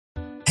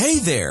Hey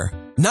there!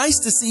 Nice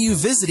to see you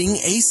visiting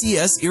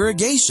ACS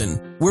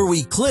Irrigation, where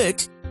we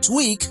click,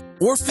 tweak,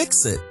 or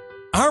fix it.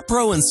 Our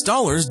pro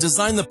installers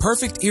design the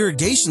perfect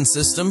irrigation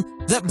system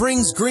that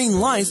brings green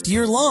life to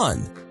your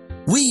lawn.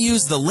 We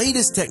use the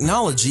latest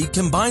technology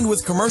combined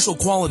with commercial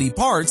quality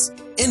parts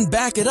and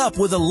back it up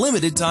with a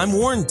limited time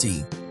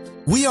warranty.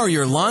 We are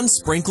your lawn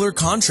sprinkler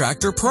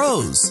contractor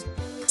pros.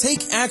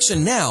 Take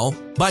action now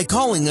by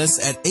calling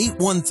us at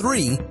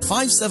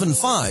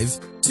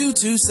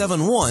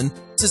 813-575-2271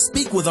 to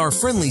speak with our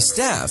friendly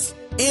staff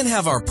and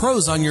have our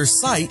pros on your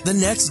site the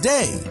next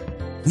day.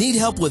 Need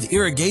help with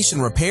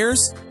irrigation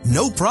repairs?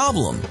 No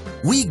problem.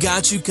 We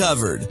got you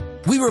covered.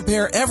 We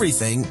repair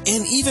everything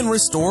and even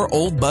restore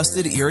old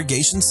busted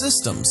irrigation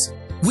systems.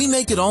 We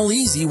make it all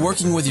easy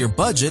working with your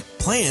budget,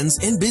 plans,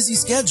 and busy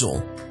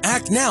schedule.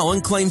 Act now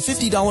and claim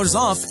 $50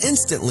 off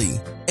instantly.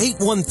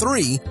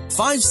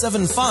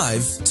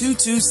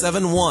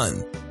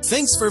 813-575-2271.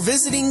 Thanks for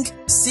visiting.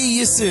 See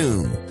you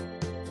soon.